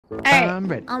Alright, I'm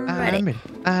ready. I'm ready.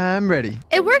 I'm ready.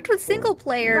 It worked with single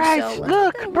player, Bryce, so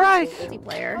look, Bryce.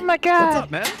 multiplayer. Oh my god. What's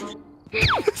up, man?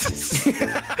 Is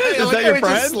that your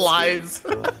friend? Slides.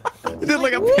 He did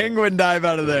like a penguin dive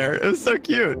out of there. It was so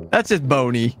cute. That's just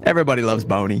Boney. Everybody loves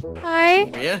Boney. Hi.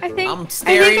 Rhea, I think I'm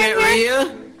staring I at think I'm here.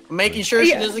 Rhea, making sure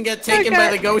she doesn't get taken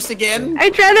by the ghost again.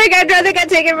 I'd rather get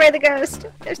taken by the ghost.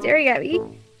 They're staring at me.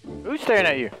 Who's staring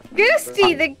at you?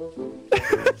 Ghosty, the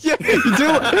Yeah,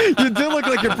 you do look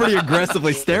like you're pretty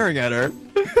aggressively staring at her.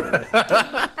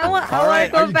 I want All right,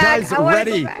 to are go you back. guys I want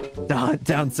to ready go back. to hunt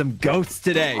down some ghosts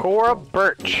today? Cora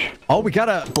Birch. Oh, we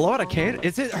gotta blow out a candle.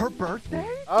 Is it her birthday?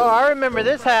 Oh, I remember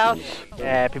this house.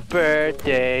 Happy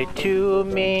birthday to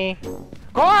me.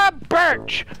 Cora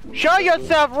Birch! Show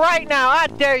yourself right now. I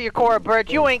dare you, Cora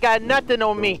Birch. You ain't got nothing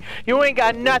on me. You ain't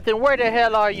got nothing. Where the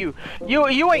hell are you? You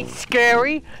ain't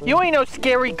scary. You ain't no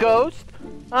scary ghost.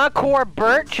 Huh, Cora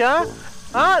Birch, huh?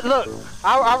 Huh? Look,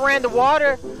 I ran the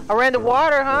water. I ran the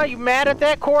water, huh? You mad at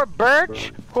that, Cora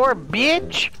Birch? Cora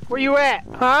bitch? Where you at,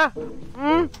 huh?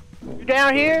 Hmm? You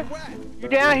down here? You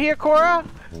down here, Cora?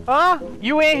 Huh?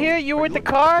 You in here? You with the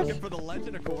cars? Looking for the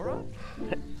Legend of Korra?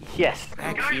 Yes.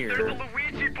 Back Guys, here. there's a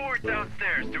Luigi board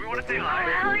downstairs. Do we want to say hi?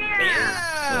 Hell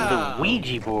Yeah. The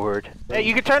Ouija board. Hey,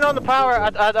 you can turn on the power.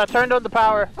 I turned on the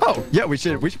power. Oh, yeah, we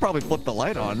should probably flip the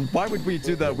light on. Why would we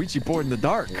do the Ouija board in the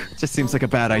dark? Just seems like a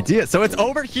bad idea. So it's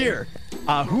over here.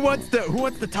 Who wants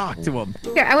to talk to him?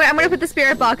 Here, I'm gonna put the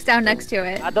spirit box down next to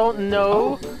it. I don't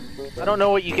know. I don't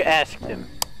know what you can ask him.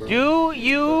 Do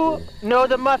you know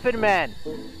the Muffin Man?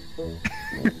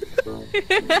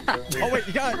 Oh wait,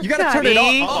 you gotta turn it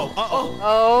Me? on.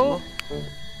 Oh.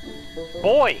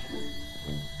 Boy.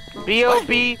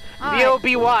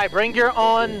 B-O-B-Y. Bring your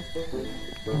on.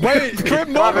 Wait, quit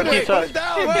moving Barbecue it. Put sauce. it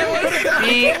down. Wait, put it down.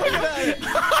 B- Look at it.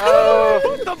 Oh.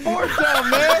 Put the board down,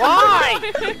 man. Why?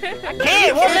 I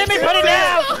can't. Won't let me put it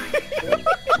down.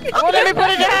 Won't let me put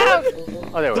it down.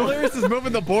 Oh, there we go. Delirious is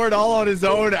moving the board all on his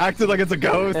own, acting like it's a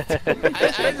ghost.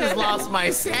 I just lost my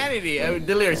sanity.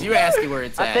 Delirious, you ask me where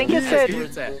it's at. I think it You said. ask me where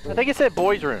it's at. I think it said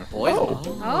boys' room. Boys. Oh.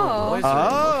 Boys room.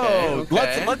 Oh,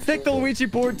 Okay. let's take the Luigi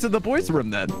board to the boys' room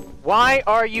then. Why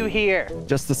are you here?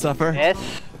 Just to suffer.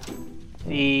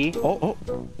 S-C-A. Oh,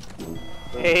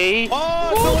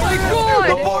 Oh my God!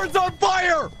 The board's on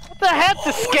fire! What the heck?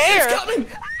 To scare? It's coming!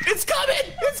 It's coming!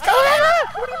 It's coming!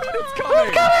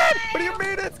 What do you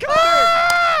mean it's coming?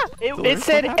 What do you mean it's coming? It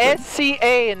said What happened?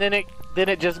 SCA and then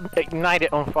it just ignited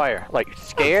on fire. Like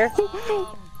scare? Why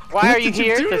What are you did you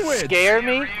here do to to it? scare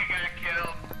me? You got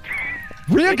killed.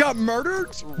 Rhea got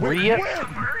murdered? Rhea- When?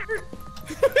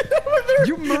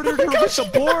 You murdered her with the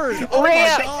board! Oh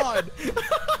Rhea! my god!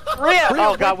 Rhea! Oh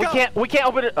Rhea, god, wake we can't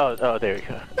open it. Oh, there you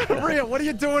go. Rhea, what are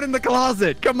you doing in the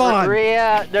closet? Come on!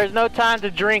 Rhea, there's no time to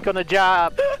drink on the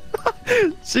job.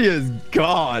 She is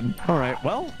gone. All right,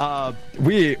 well,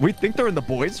 we think they're in the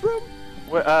boys' room?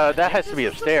 That has to be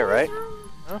upstairs, right?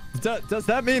 Does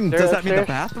that mean They're the upstairs?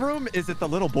 bathroom? Is it the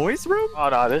little boys' room? Oh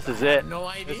no, this is it. No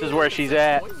idea. This is where she's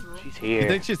at. She's You here.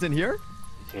 think she's in here?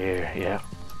 She's here, yeah.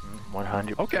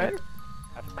 100%. Okay.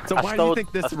 So I why do stole, you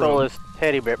think this I stole room? his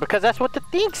teddy bear because that's what the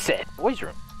thing said. Boys'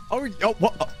 room. Oh,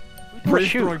 what? Threw a Rhea's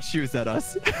shoe. throwing shoes at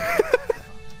us.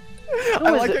 Who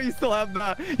I is like it? how you still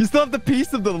have the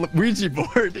piece of the Ouija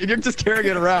board and you're just carrying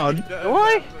it around.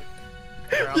 What?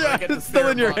 Here, I'm Yeah, gonna get the it's still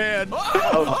in your spirit hand. box.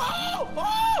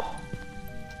 Oh!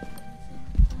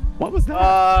 What was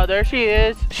that? There she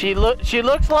is. She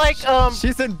looks like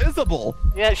She's invisible.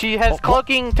 yeah, she has what?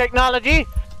 cloaking technology.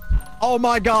 Oh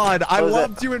my god, I What was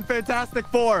loved you in Fantastic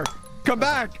Four. Come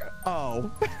back.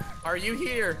 Oh. Are you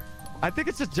here? I think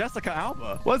it's just Jessica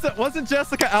Alba. Wasn't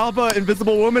Jessica Alba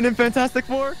Invisible Woman in Fantastic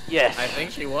Four? Yes. I think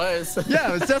she was. Yeah,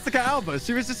 it was Jessica Alba.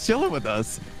 She was just chilling with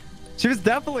us. She was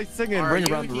definitely singing Are Ring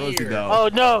you Around the Rosie here? though. Oh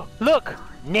no! Look,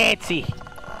 Nancy.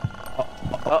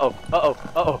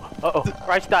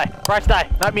 Christ die,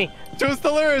 not me. Choose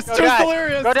Delirious. Go Choose die.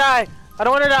 Delirious. Go die. I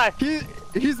don't want to die.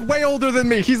 He's way older than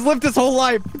me. He's lived his whole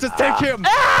life. Just take him.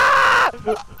 Ah!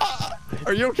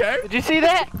 Are you okay? Did you see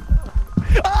that?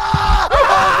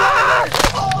 Ah!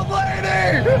 Old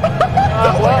lady!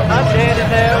 Well, I'm dead in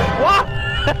hell. What?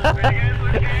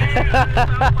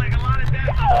 Sounds like a lot of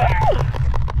death.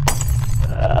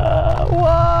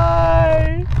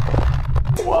 Why?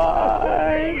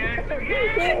 Why?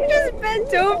 You just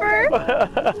bent over.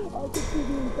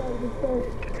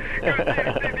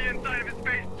 The inside of his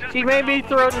face just She made me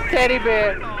throw the teddy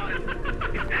bear. She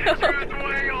was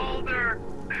way older.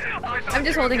 I'm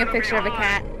just holding a picture of a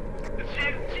cat.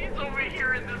 She's over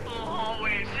here in this little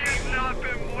hallway. She has not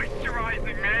been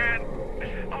moisturizing, man.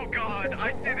 Oh god,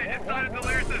 I see the inside of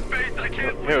Delirious' face. I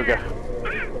can't Here we go.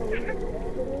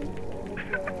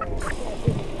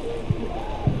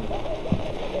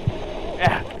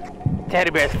 Teddy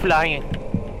bear's flying.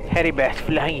 Teddy bear's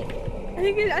flying. I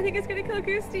think it's gonna kill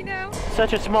Goosty now.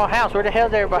 Such a small house. Where the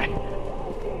hell's everybody?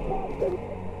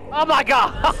 Oh my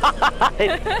god!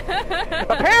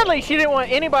 Apparently she didn't want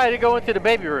anybody to go into the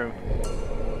baby room.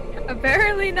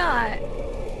 Apparently not.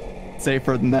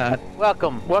 Safer than that.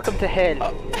 Welcome to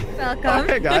hell. Welcome.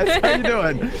 Hey guys, how you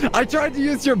doing? I tried to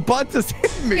use your butt to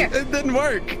save me. Here. It didn't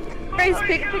work. Bryce,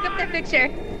 pick up that picture.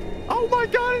 Oh my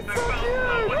god, it's so cute.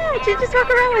 Yeah, you just walk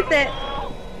around with it.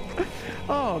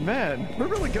 Oh man, we're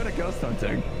really good at ghost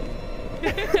hunting.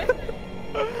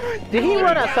 Did he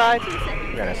run outside?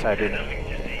 He ran outside, didn't he?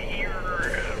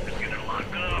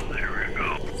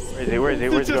 Where is he?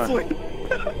 Where's he going?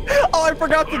 Oh, I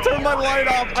forgot to turn my light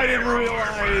off. I didn't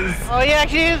realize. Oh, he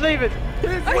actually is leaving.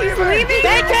 He's leaving?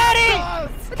 Take Teddy!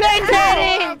 Take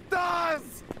Teddy!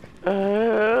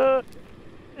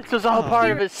 This was all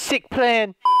part of his sick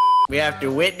plan. We have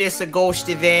to witness a ghost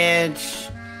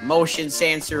event, motion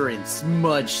sensor, and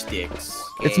smudge sticks.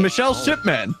 Okay? It's Michelle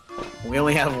Shipman. We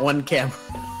only have one camera.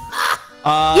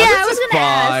 Yeah, this I was is gonna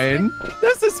ask. fine.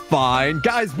 This is fine.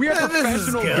 Guys, we are This is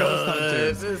professional good. ghost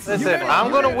hunters. Listen, I'm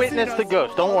gonna witness the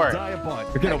ghost. Don't worry.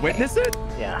 You're gonna witness it?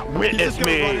 Yeah, You're witness just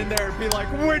gonna run in me. there and be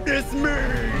like, witness me!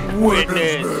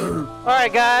 Witness. All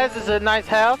right, guys, this is a nice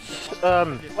house.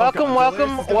 Welcome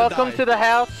to the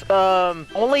house.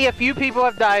 Only a few people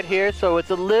have died here, so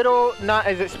it's a little not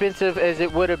as expensive as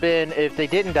it would have been if they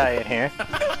didn't die in here.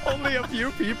 Only a few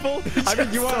people? I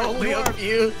mean, you only a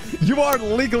few. You are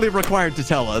legally required to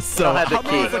tell us, so Don't have the how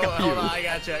many key. is like a few? Hold on, I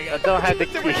got you. I don't have the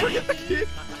Did we ever get the key. key?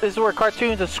 This is where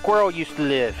cartoons and squirrel used to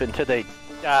live until they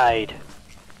died.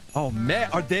 Oh man,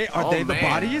 are they the man.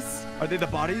 bodies? Are they the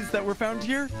bodies that were found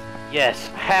here? Yes,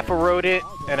 half a rodent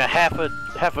and a half a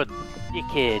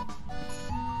dickhead.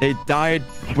 They died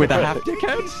with a half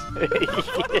dickhead?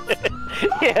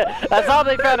 Yeah, that's all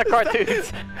they found in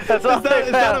cartoons. That's all Is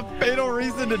they that found. a fatal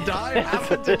reason to die?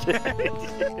 Half a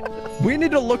dickhead? We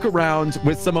need to look around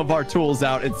with some of our tools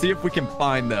out and see if we can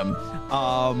find them.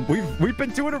 We've been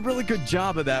doing a really good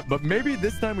job of that, but maybe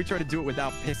this time we try to do it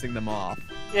without pissing them off.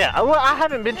 Yeah, well, I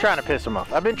haven't been trying to piss them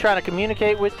off. I've been trying to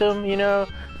communicate with them,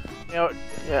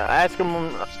 ask them,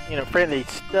 friendly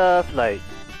stuff like.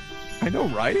 I know,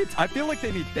 right? I feel like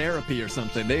they need therapy or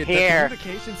something. Their Here.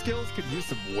 communication skills could use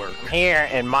some work. Here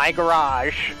in my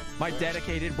garage. My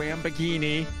dedicated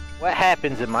Lamborghini. What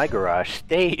happens in my garage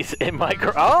stays in my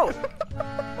garage.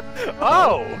 Oh!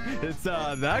 Oh! It's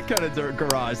that kind of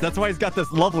garage. That's why he's got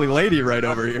this lovely lady right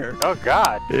over here. Oh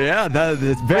God! Yeah,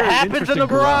 it's very What happens in interesting the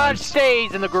garage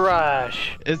stays in the garage.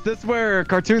 Is this where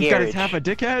Cartoon's got his Garage. half a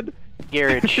dickhead?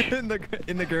 Garage. in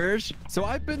the garage. So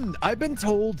I've been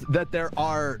told that there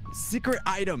are secret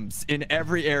items in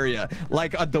every area,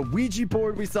 like the Ouija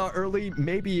board we saw early,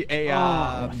 maybe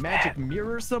a magic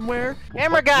mirror somewhere.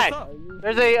 Hammer guy.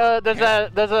 There's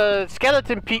a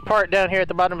skeleton part down here at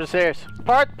the bottom of the stairs.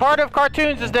 Part of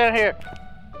cartoons is down here.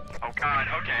 Oh god,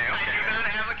 okay. You don't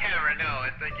have a camera, no.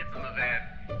 It's in the van.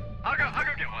 I'll go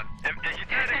get one. And you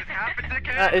said it was half a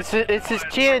dickhead? It's his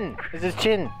chin. It's his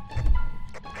chin.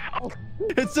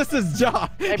 It's just his jaw.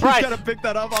 Hey, He's Bryce. gotta pick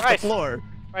that up off Bryce. the floor.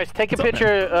 Bryce, take a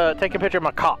picture. Take a picture of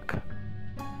my cock.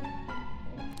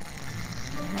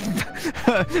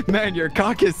 Man, your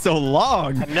cock is so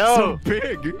long. I know. So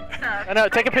big. I know.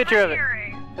 Take a picture of it.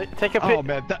 Take a picture. Oh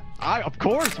man, of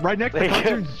course, right next to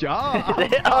Cartoon's jaw.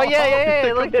 Oh yeah.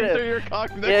 Take a Look at picture of it. your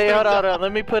cock next Yeah, to hold his on. jaw.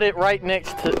 Let me put it right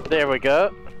next to. There we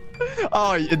go.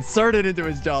 Oh, insert it into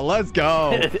his jaw. Let's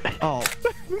go. Oh,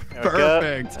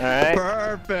 perfect. All right.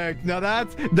 Perfect. Now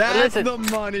that's Listen, the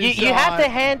money You have to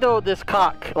handle this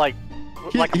cock like a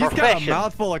He's got a profession.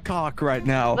 mouthful of cock right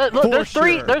now. Look, for there's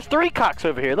three. sure. There's three cocks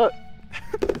over here. Look.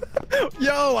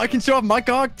 Yo, I can show off my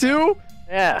cock too.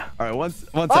 Yeah. All right, one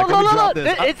Oh, second. Let me drop look.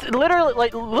 this. It's literally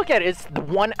like, look at it. It's the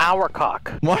 1 hour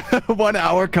cock. 1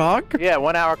 hour cock. Yeah,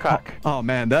 1 hour cock. Oh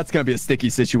man, that's gonna be a sticky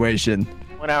situation.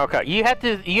 1 hour cock. You have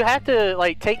to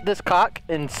like take this cock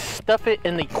and stuff it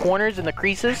in the corners and the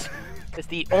creases. It's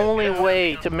the only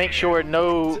way to make sure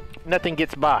nothing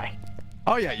gets by.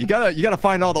 Oh yeah, you gotta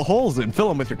find all the holes and fill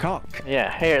them with your cock.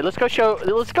 Yeah. Here, let's go show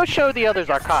the others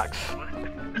our cocks.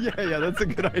 Yeah, that's a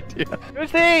good idea.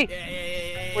 Goosty,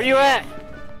 where you at?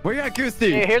 Where you at, Goosty?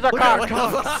 Here, here's our Look at cock.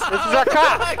 our cocks. This is our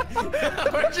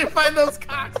cock. Where'd you find those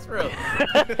cocks from? You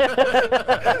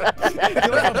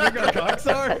know how big our cocks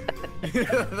are?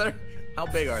 How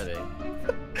big are they?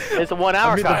 It's a 1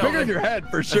 hour I mean, cock. they're bigger than your head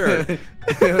for sure.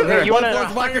 Here, you wanna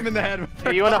Let's whack him in the head.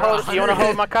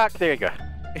 hold my cock? There you go.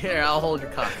 Here, I'll hold your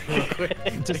cock.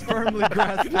 Just firmly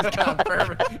grasp his cock.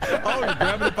 Oh, you're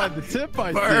grabbing it by the tip,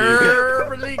 I see.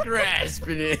 Firmly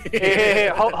grasping it.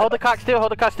 Hey, hold the cock still.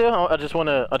 Hold the cock still. I just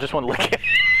wanna lick it.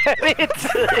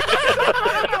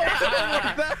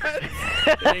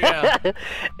 There you go.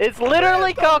 It's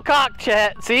literally called cock,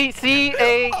 chat. See,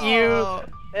 C-A-U-L-K.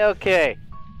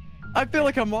 I feel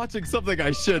like I'm watching something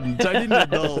I shouldn't. I need an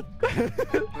adult.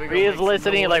 Rhea's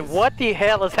listening like, what the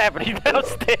hell is happening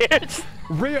downstairs?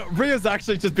 Rhea's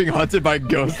actually just being hunted by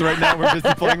ghosts right now. We're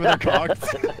busy playing with her cocks.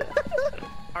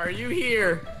 Are you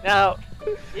here? Now,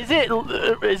 is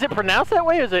it pronounced that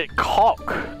way or is it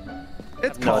Caulk?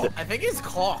 It's Caulk. I think it's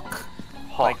Caulk.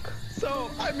 Caulk. So,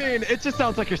 I mean, it just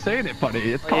sounds like you're saying it funny.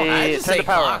 It's Caulk. Hey, just turn say the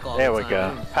power Caulk all on. There the we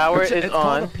time. go. Power is it's on.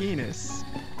 called a penis.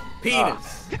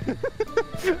 Penis.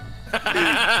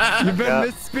 You've been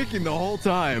misspeaking the whole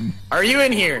time. Are you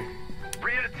in here?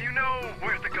 Rhea, do you know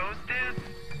where the ghost is?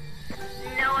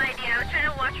 No idea. I was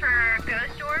trying to watch for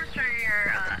ghost orbs for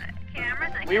your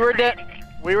cameras. I We were couldn't find anything.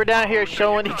 We were down here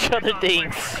showing each other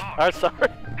things. I'm sorry.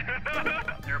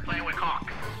 They were playing with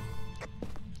cocks.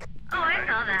 Oh, I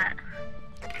saw that.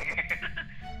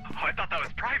 Oh, I thought that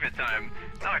was private time.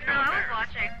 Now I feel No, I was embarrassed.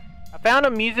 watching. I found a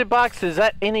music box. Is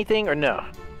that anything or no?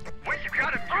 Wait, you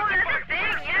got a music Oh, that's box? a thing.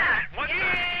 Yeah. What the?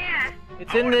 Yeah.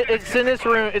 It's in this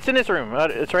room. It's in this room.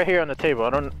 It's right here on the table. I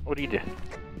don't. What do you do?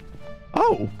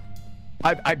 Oh.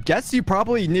 I guess you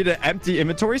probably need an empty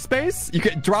inventory space. You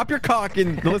can drop your cock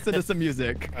and listen to some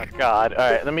music. Oh God.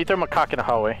 All right. Let me throw my cock in the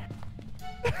hallway.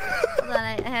 Hold on,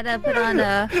 I had to put on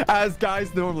a. As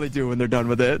guys normally do when they're done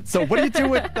with it. So what do you do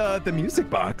with the music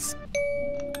box?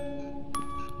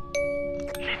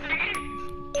 She's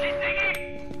singing! She's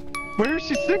singing! Where is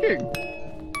she singing?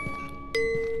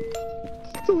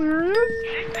 Delirious?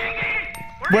 She's singing!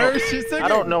 Where is she singing? I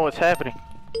don't know what's happening.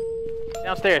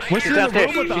 Downstairs. Was She's she in the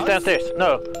downstairs. room with She's us? downstairs.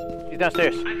 No, she's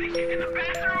downstairs. I think she's in the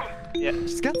bathroom! Yeah.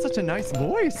 She's got such a nice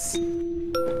voice.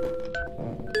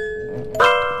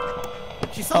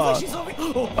 She sounds like she's over.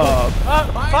 Run! Oh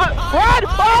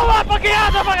my fucking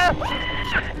ass! Oh my God!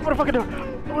 What the fucking do?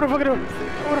 What the fucking do?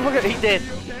 What the fucking? He's dead.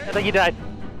 I think he died.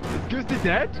 Is Goosey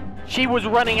dead? She was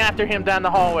running after him down the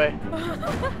hallway.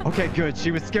 Okay, good.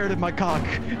 She was scared of my cock.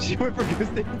 She went for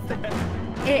Goosey instead.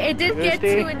 It did get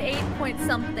Thursday. to an 8 point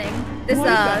something. This What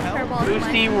the hell? curveball.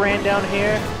 Lucy ran down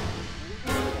here.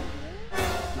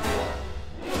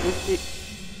 Lucy.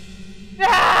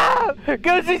 No!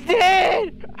 Goosey's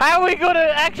dead! How are we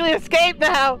gonna actually escape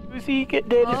now? Goosey get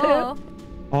dead as hell.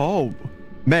 Oh,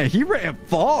 man, he ran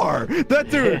far. That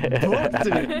dude booked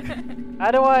it. How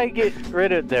do I get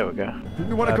rid of? There we go.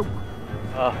 You want to go?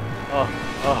 What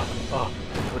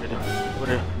did it? What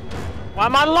did it? Why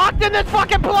am I locked in this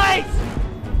fucking place?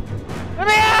 Let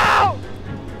me out!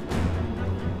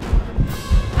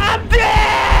 I'm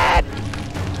dead!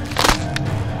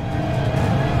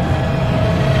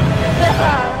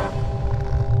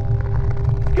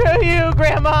 Screw you,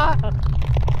 Grandma!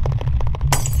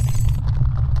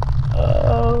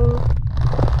 Oh.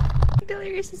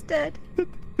 Delirious is dead.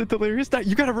 The Delirious died.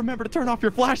 You gotta remember to turn off your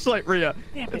flashlight, Rhea.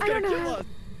 Damn it. It's I gonna don't kill know. us.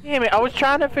 Damn it, I was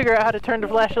trying to figure out how to turn the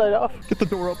flashlight off. Get the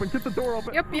door open. Get the door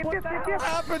open. Yep. What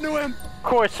happened to him? Of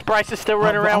course, Bryce is still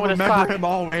running around I'll with his remember cock. him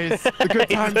always. The good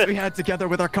times we had together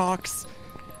with our cocks.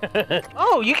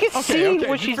 Oh, you can see Okay,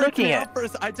 what you she's freaked looking me at. out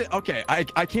first. I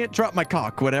can't drop my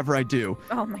cock, whatever I do.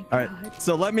 Oh my All god. right,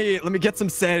 so let me get some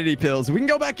sanity pills. We can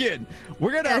go back in.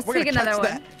 We're gonna Let's take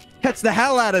another catch the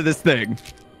hell out of this thing.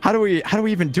 How do we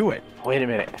even do it? Wait a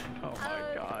minute. Oh my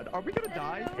god, are we gonna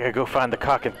die? I gotta go find the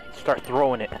cock and start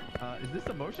throwing it. Is this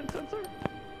a motion sensor?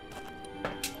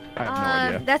 I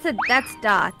have no idea. That's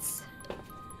dots.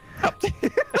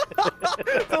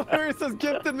 Delirious has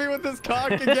gifted me with this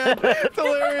cock again.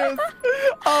 Delirious.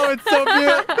 Oh, it's so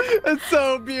beautiful. It's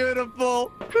so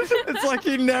beautiful. It's like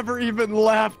he never even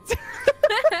left.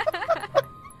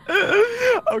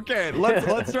 Okay,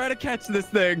 let's try to catch this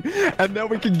thing, and then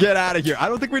we can get out of here. I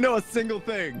don't think we know a single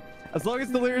thing. As long as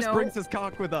Delirious No. brings his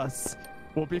cock with us,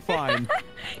 we'll be fine.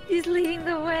 He's leading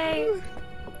the way.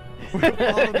 We'll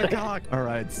follow the cock. All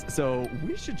right, so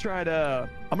we should try to.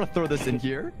 I'm gonna throw this in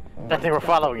here. I think we're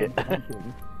following it.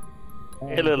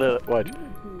 Hey, look, watch. It's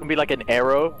gonna be like an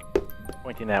arrow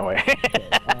pointing that way.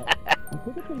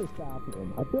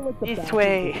 This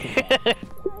way.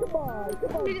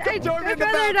 Join me in the I'd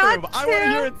rather bathroom. not I want to to.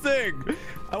 hear it sing.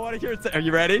 I want to hear it sing. Are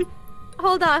you ready?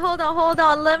 Hold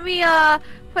on. Let me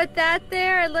put that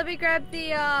there and let me grab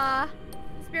the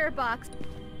spirit box.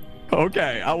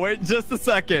 Okay, I'll wait just a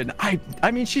second. I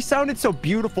mean, she sounded so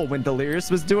beautiful when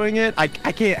Delirious was doing it. I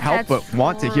can't help That's but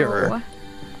want to hear her. true.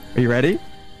 Are you ready?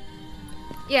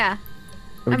 Yeah, Here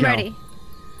we I'm go. ready.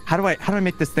 How do I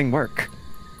make this thing work?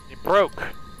 It broke,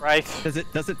 right? Does it?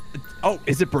 Oh,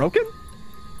 is it broken?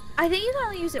 I think you can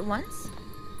only use it once.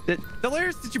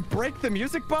 Delirious, did you break the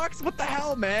music box? What the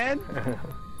hell, man?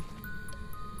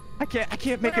 I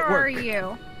can't make it work. Where are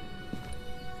you?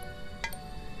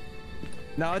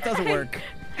 No, it doesn't work.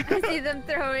 I see them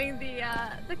throwing the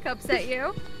cups at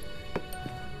you.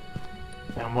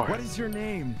 No more. What is your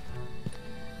name?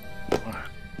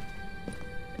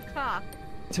 Caulk.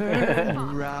 Turn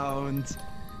around.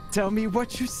 Tell me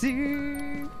what you see.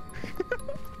 It's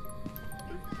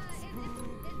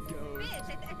bitch.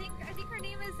 I think her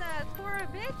name is Cora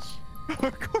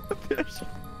bitch. Cora bitch.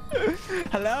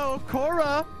 Hello,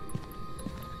 Cora.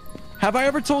 Have I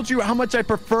ever told you how much I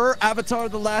prefer Avatar: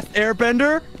 The Last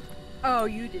Airbender? Oh,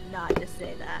 you did not just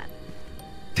say that.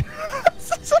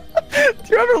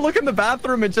 Do you ever look in the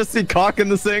bathroom and just see Caulk in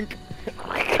the sink?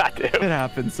 God damn. It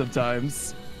happens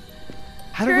sometimes.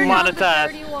 How do we Turn on the monetize?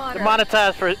 dirty water.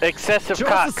 Monetize for excessive Show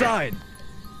cock. us the sign.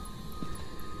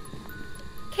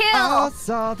 Kill! I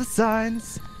saw the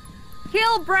signs.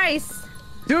 Kill Bryce!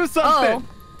 Do something.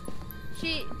 Oh.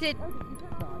 She did...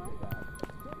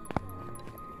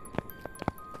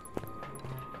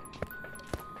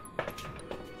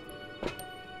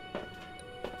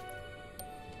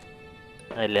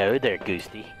 Hello there,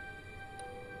 Goosty.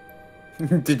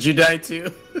 Did you die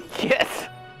too? Yes.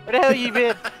 Where the hell you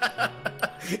been?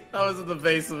 I was in the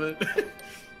basement.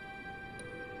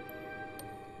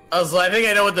 I think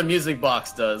I know what the music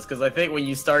box does, because I think when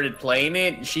you started playing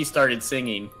it, she started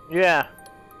singing. Yeah.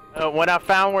 When I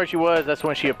found where she was, that's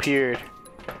when she appeared.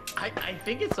 I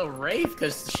think it's a wraith,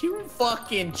 because she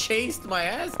fucking chased my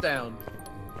ass down.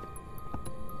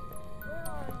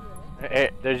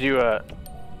 Hey, there's you, Well,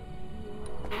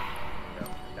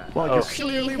 Oh. you're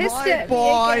clearly She hissed right at me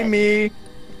by again. me.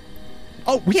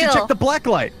 Oh, we should Kill. check the black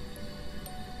light.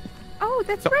 Oh,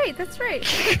 that's right, that's right.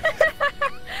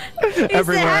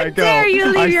 Everywhere How I go, dare you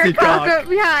I leave your see cock Caulk.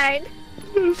 behind?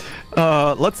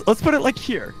 Let's put it like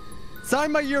here.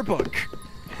 Sign my yearbook.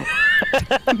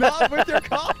 Not with your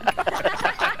cock.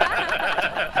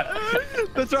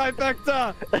 The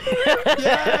trifecta.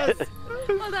 Yes.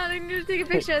 Hold on, I need to take a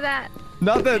picture of that.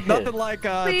 Nothing like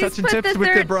Please touching put tips the with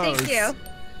the third- bros. Thank you.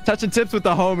 Touching tips with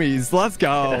the homies. Let's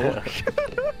go.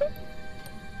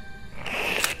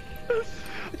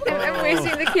 I'm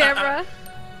wasting the camera.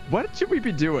 What should we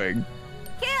be doing?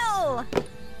 Kill! Are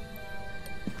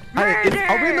we in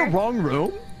the Murder! wrong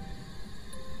room?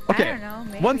 Okay. I don't know,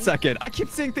 maybe. 1 second. I keep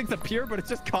seeing things appear, but it's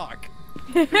just Caulk.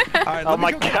 All right, let me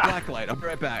my go get the God. black light. I'll be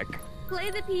right back. Play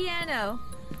the piano.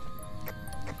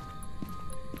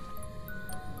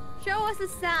 Show us a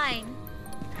sign.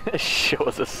 Show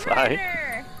us a sign.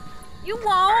 Murder! You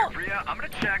won't! Rhea, I'm gonna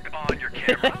check on your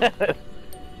camera.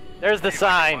 There's the See if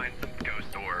I sign. can find some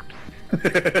ghost orbs. I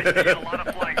see a lot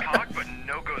of flying cock, but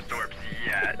no ghost orbs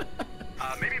yet.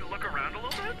 Maybe look around a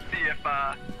little bit, see if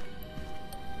I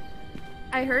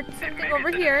heard if something maybe over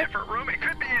it's in a here. different room. It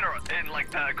could be in like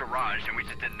the garage, and we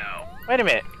just didn't know. Wait a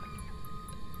minute.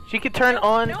 She could turn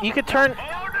on. You could turn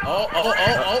Oh.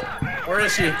 Where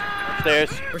is she? upstairs.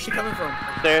 Where's she coming from?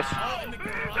 Upstairs. Oh, in the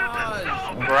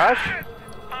garage. Garage?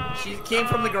 She came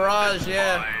from the garage,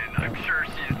 yeah. Fine. I'm sure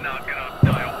she's not gonna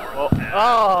die a Oh. horrible death.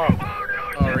 Oh.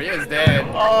 Oh, Rhea's dead.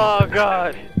 Oh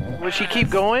God. Will she keep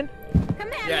going?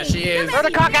 Come at Yeah, me. she is. Come Throw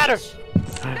the cock at her.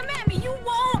 Come at me. You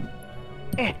won't.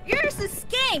 Eh. You're a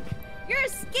skink. You're a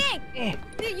skink. Eh.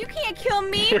 Dude, you can't kill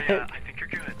me. Rhea, I think you're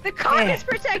good. The cock Eh. is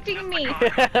protecting me.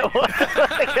 Protect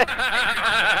you.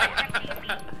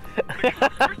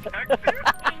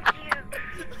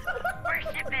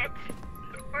 Worship it.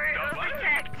 We'll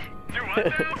protect. Do what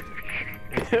now?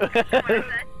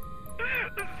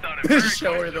 This sounded very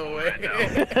Show her the questionable way. right now.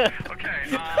 Okay,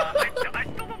 I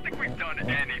still don't think we've done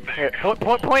anything. Here,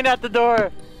 point out the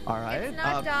door. All right. It's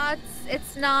not dots.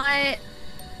 It's not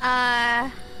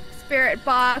spirit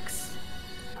box.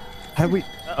 How do we?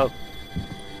 Uh oh.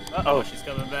 Uh Oh, oh. she's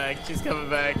coming back. She's coming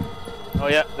back. Oh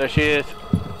yeah, there she is.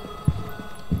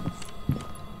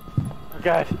 Oh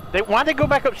God. Why'd they go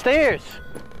back upstairs?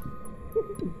 Did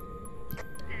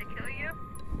it kill you?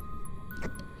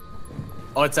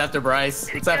 Oh, it's after Bryce.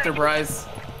 It's after Bryce. Uh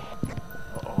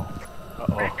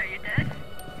oh. Are you dead?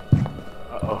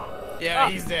 Uh oh. Yeah,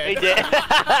 he's dead. He did.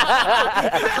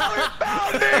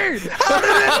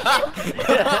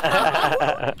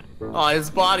 Oh, his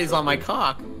body's on my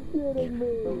cock.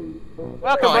 Welcome, Oh,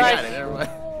 I got Bryce. it. Never mind.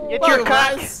 Get Welcome, your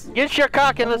cock. Bryce. Get your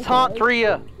cock and let's haunt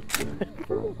Rhea.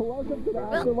 Well,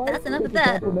 that's enough of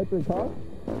that.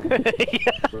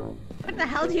 What the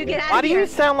hell do you get out Why of do here? you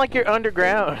sound like you're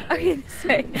underground? Okay, this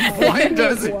way. Why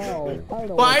does it?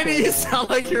 Why do you sound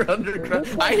like you're underground?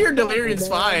 I hear Delirious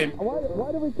fine.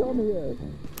 Why did we come here?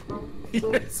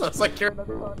 It sounds like you're.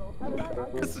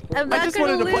 I'm not I just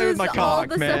gonna wanted to play with lose my all cock,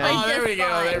 the man. stuff I Oh, there just we go.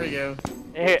 bought. There we go.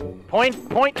 Here,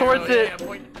 point towards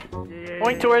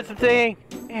point towards the thing.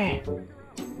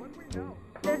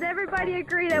 Does everybody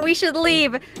agree that we should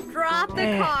leave? Drop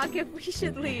the cock if we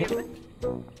should leave.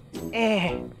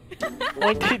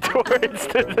 Pointing towards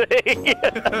the thing.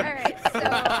 Alright,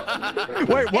 so...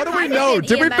 Wait, what do we If I know? get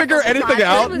Did we EMF figure anything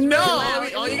out? it was No, really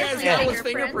loud. all you It guys was got was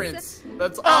fingerprints. fingerprints.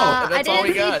 That's all. I That's all didn't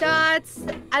we see got. dots.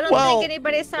 I don't Well- think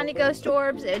anybody saw any ghost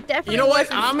orbs. It definitely You know what?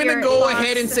 wasn't I'm gonna spirit go box.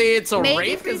 ahead and say it's a Maybe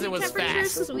wraith because freezing it was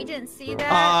temperatures, fast. 'cause we didn't see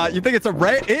that. You think it's a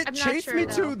ray? It I'm not chased sure, me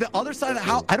though. to the other side of the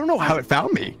house. I don't know how it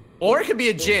found me. Or it could be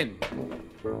a djinn.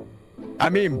 I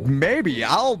mean, maybe.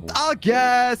 I'll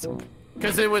guess.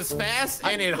 Because it was fast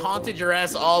and it haunted your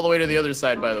ass all the way to the other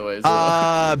side, by the way.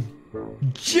 So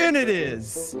Jin it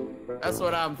is. that's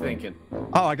what I'm thinking.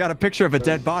 Oh, I got a picture of a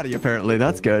dead body, apparently.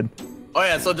 That's good. Oh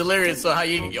yeah, so Delirious, so how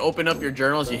you open up your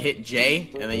journals, you hit J,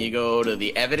 and then you go to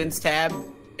the evidence tab,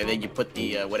 and then you put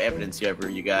the what evidence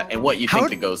you got, and what you think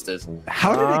the ghost is.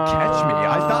 How did it catch me?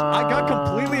 I thought I got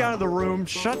completely out of the room,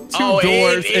 shut two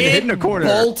doors, and it hid in a corner.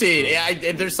 Bolted.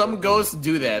 Yeah, there's some ghosts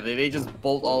do that. They just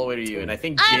bolt all the way to you, and I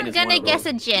think Jin I'm is one gonna of guess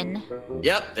those. a gin.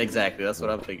 Yep, exactly. That's what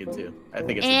I'm thinking too. I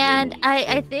think it's And a Jin.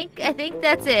 I think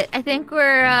that's it. I think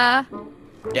we're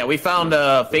Yeah, we found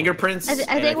fingerprints. I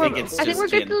and think we're it's I think just we're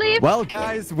good Jin. to leave. Well,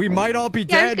 guys, we might all be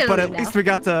Yeah, I'm dead, gonna but leave at least now. we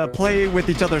got to play with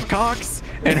each other's cocks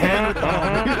and hang with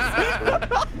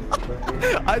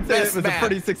I'd say Best it was map. a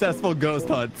pretty successful ghost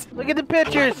hunt. Look at the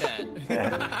pictures.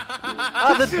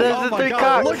 Oh, there's Oh the my three god,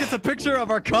 cocks. look, it's a picture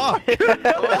of our cock.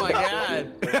 Oh my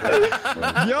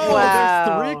god. Yo,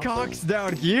 Wow. there's 3 cocks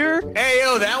down here. Hey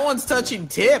yo, that one's touching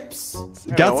tips.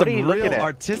 Got what some are you real looking at?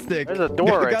 artistic. There's a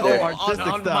door right got there. some On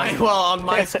artistic my, stuff. well, on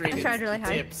my screen I tried it's really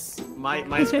hard. tips.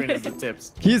 My screen is the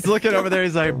tips. He's looking over there.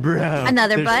 He's like, bro.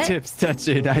 Another there's butt? tips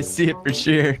touching. I see it for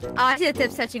sure. Oh, I see the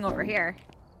tips touching over here.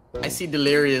 I see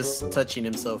Delirious touching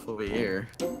himself over here.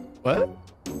 What?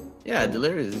 Yeah,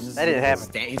 Delirious is just That didn't happen.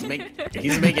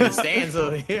 He's making a stance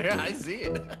over here. I see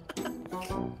it.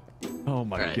 Oh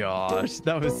my Right. gosh,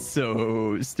 that was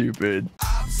so stupid.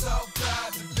 I'm so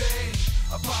proud to be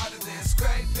a part of this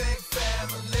great big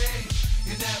family.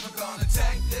 You're never gonna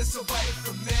take this away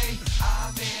from me.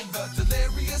 I'm in the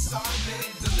Delirious Army,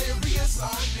 Delirious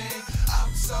Army.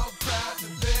 I'm so proud to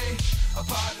be a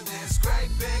part of this